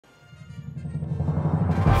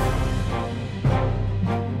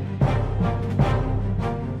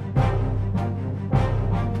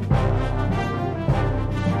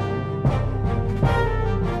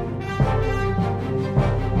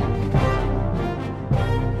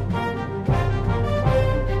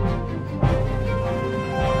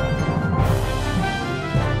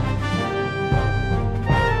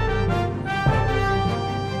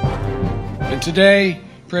And today,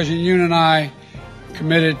 President Yoon and I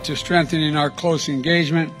committed to strengthening our close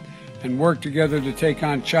engagement and work together to take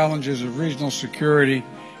on challenges of regional security,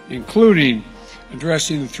 including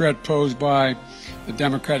addressing the threat posed by the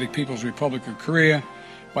Democratic People's Republic of Korea,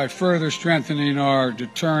 by further strengthening our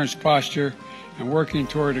deterrence posture and working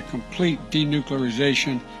toward a complete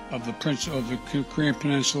denuclearization of the Korean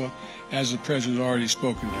Peninsula, as the President has already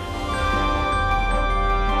spoken to.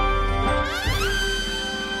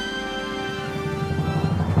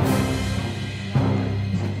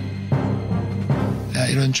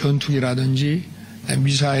 이런 전투기라든지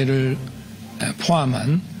미사일을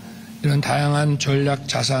포함한 이런 다양한 전략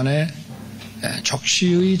자산의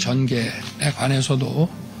적시의 전개에 관해서도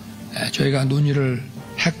저희가 논의를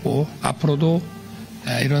했고, 앞으로도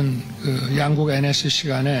이런 양국 NSC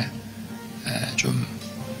간에 좀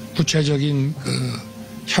구체적인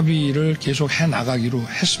협의를 계속 해 나가기로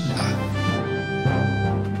했습니다.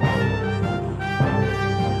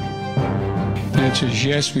 The answer is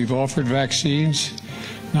yes. We've offered vaccines,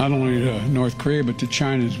 not only to North Korea but to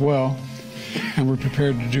China as well, and we're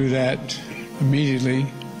prepared to do that immediately.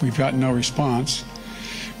 We've got no response.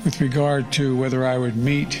 With regard to whether I would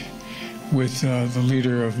meet with the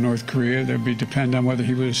leader of North Korea, that would depend on whether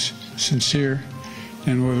he was sincere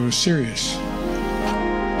and whether it was serious.